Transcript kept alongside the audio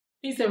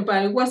Peace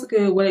everybody, what's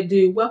good, what it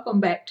do? Welcome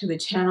back to the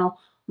channel.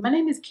 My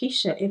name is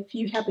Keisha. If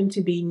you happen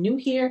to be new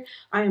here,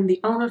 I am the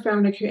owner,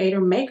 founder,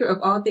 creator, maker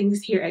of all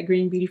things here at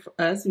Green Beauty for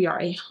Us. We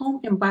are a home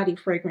and body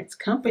fragrance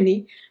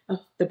company.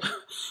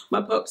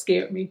 My pup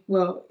scared me.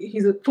 Well,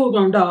 he's a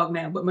full-grown dog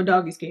now, but my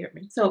doggy scared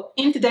me. So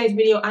in today's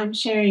video, I'm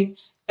sharing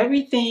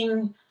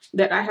everything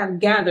that I have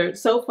gathered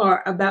so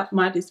far about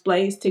my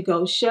displays to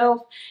go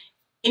shelf.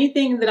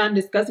 Anything that I'm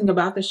discussing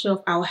about the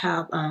shelf, I'll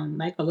have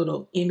like a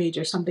little image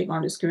or something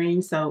on the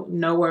screen, so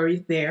no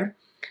worries there.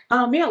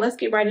 Yeah, let's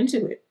get right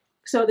into it.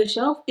 So the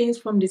shelf is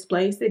from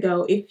Displays to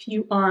Go. If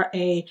you are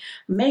a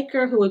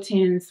maker who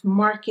attends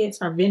markets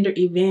or vendor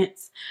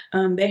events,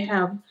 they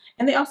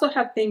also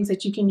have things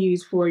that you can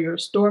use for your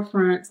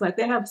storefronts. Like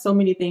they have so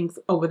many things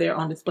over there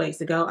on Displays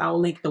to Go. I'll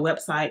link the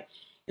website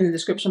in the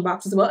description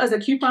box, as well as a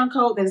coupon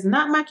code. That's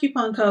not my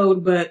coupon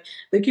code, but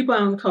the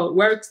coupon code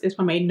works. It's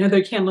from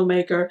another candle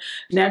maker,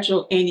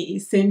 Natural Annie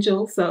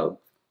Essential. So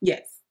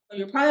yes,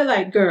 you're probably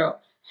like,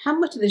 girl, how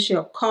much does the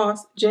shelf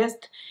cost?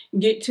 Just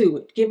get to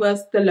it. Give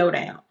us the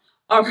lowdown.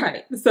 All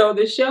right, so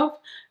the shelf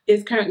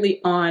is currently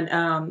on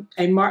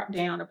a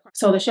markdown.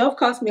 So the shelf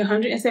cost me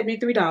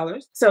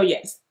 $173. So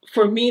yes,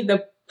 for me,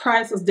 the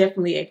price was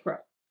definitely a pro.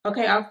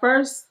 Okay, our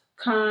first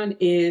con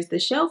is the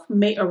shelf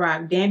may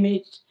arrive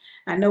damaged.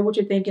 I know what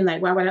you're thinking, like,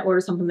 why would I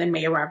order something that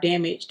may arrive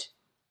damaged?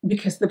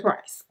 Because of the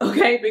price,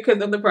 okay? Because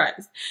of the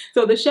price.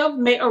 So the shelf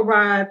may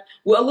arrive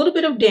with a little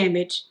bit of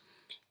damage,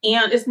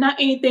 and it's not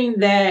anything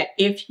that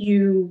if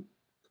you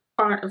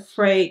aren't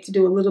afraid to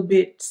do a little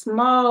bit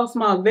small,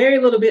 very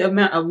little bit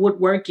amount of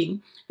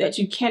woodworking that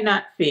you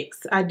cannot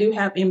fix. I do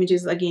have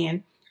images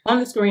again on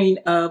the screen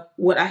of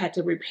what I had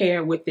to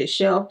repair with this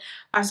shelf.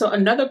 So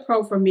another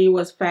pro for me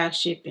was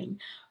fast shipping.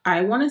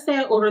 I want to say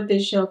I ordered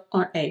this shelf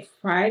on a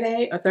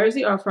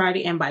Thursday or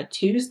Friday, and by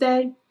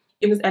Tuesday,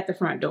 it was at the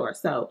front door.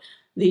 So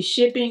the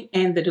shipping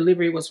and the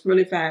delivery was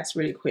really fast,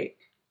 really quick,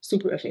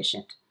 super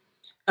efficient.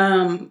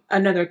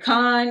 Another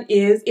con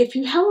is if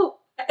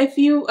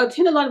you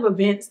attend a lot of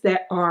events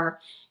that are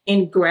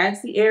in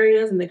grassy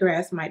areas and the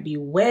grass might be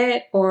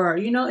wet, or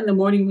in the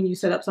morning when you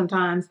set up,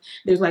 sometimes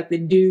there's like the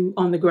dew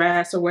on the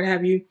grass or what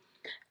have you.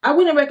 I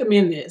wouldn't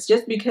recommend this,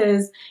 just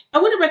because I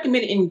wouldn't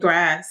recommend it in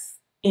grass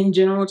in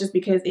general, just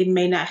because it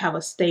may not have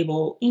a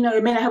stable,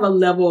 it may not have a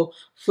level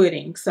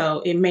footing,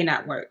 so it may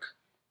not work.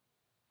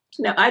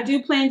 Now I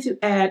do plan to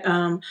add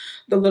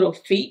the little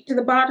feet to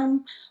the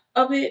bottom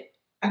of it.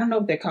 I don't know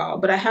what they're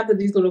called, but I have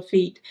these little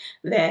feet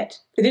that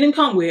it didn't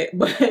come with,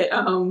 but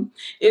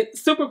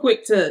it's super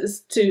quick to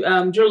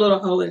drill a little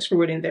hole and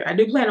screw it in there. I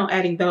do plan on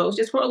adding those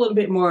just for a little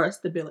bit more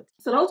stability.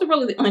 So those are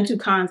really the only two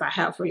cons I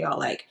have for y'all.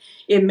 Like,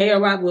 it may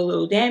arrive with a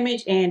little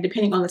damage, and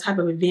depending on the type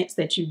of events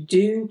that you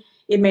do,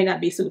 it may not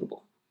be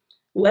suitable.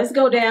 Let's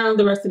go down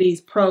the rest of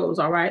these pros,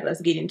 all right?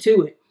 Let's get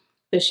into it.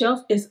 The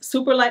shelf is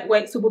super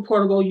lightweight, super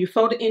portable. You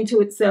fold it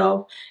into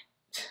itself,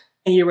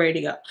 and you're ready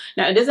to go.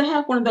 Now, it doesn't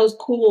have one of those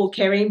cool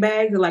carrying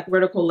bags that like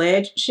vertical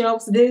ledge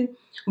shelves do,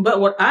 but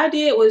what I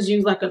did was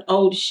use like an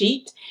old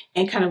sheet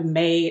and kind of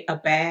made a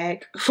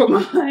bag for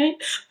mine.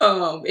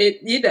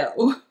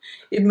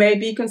 It may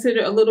be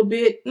considered a little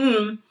bit,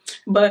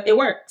 but it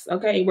works,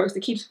 okay? It works.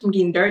 It keeps it from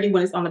getting dirty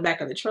when it's on the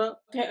back of the truck.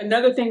 Okay,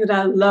 another thing that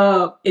I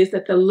love is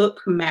that the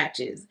look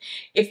matches.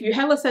 If you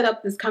have a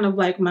setup that's kind of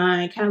like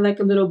mine, kind of like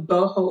a little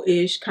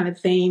boho-ish kind of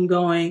theme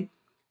going,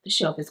 the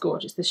shelf is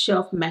gorgeous. The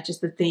shelf matches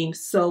the theme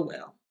so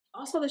well.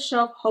 Also, the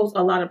shelf holds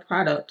a lot of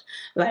product.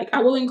 Like,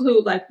 I will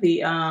include like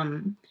the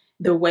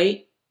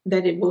weight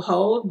that it will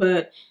hold,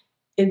 but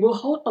it will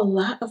hold a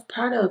lot of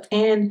product.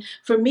 And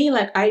for me,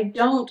 like, I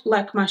don't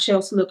like my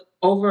shelves to look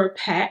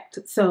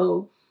overpacked,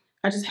 so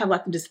I just have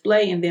like the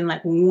display and then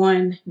like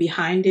one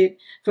behind it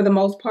for the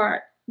most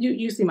part.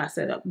 You see my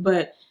setup,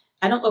 but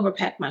I don't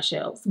overpack my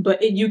shelves.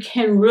 But you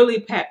can really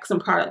pack some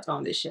product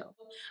on this shelf.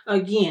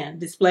 Again,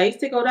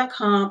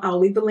 displays2go.com. I'll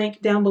leave the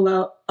link down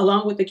below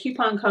along with the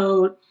coupon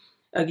code.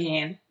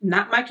 Again,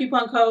 not my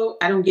coupon code.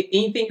 I don't get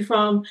anything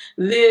from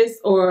this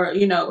or,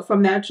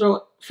 from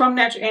Natural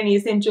Annie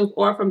Essentials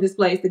or from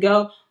Displays to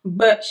Go,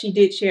 but she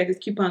did share this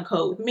coupon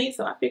code with me,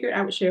 so I figured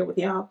I would share it with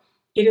y'all.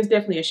 It is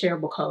definitely a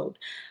shareable code.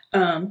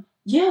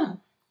 Yeah,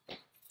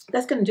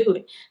 that's going to do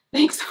it.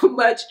 Thanks so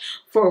much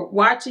for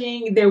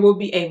watching. There will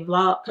be a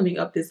vlog coming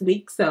up this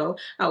week, so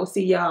I will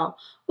see y'all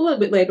a little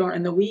bit later on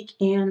in the week.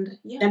 And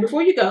yeah, and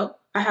before you go,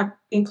 I have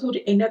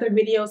included another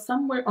video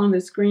somewhere on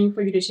the screen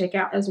for you to check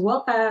out, as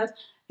well as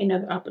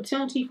another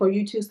opportunity for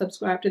you to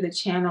subscribe to the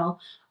channel.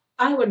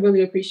 I would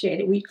really appreciate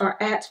it. We are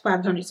at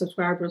 500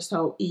 subscribers,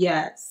 so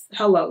yes,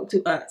 hello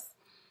to us.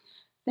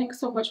 Thanks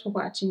so much for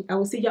watching. I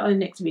will see y'all in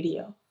the next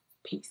video.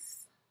 Peace.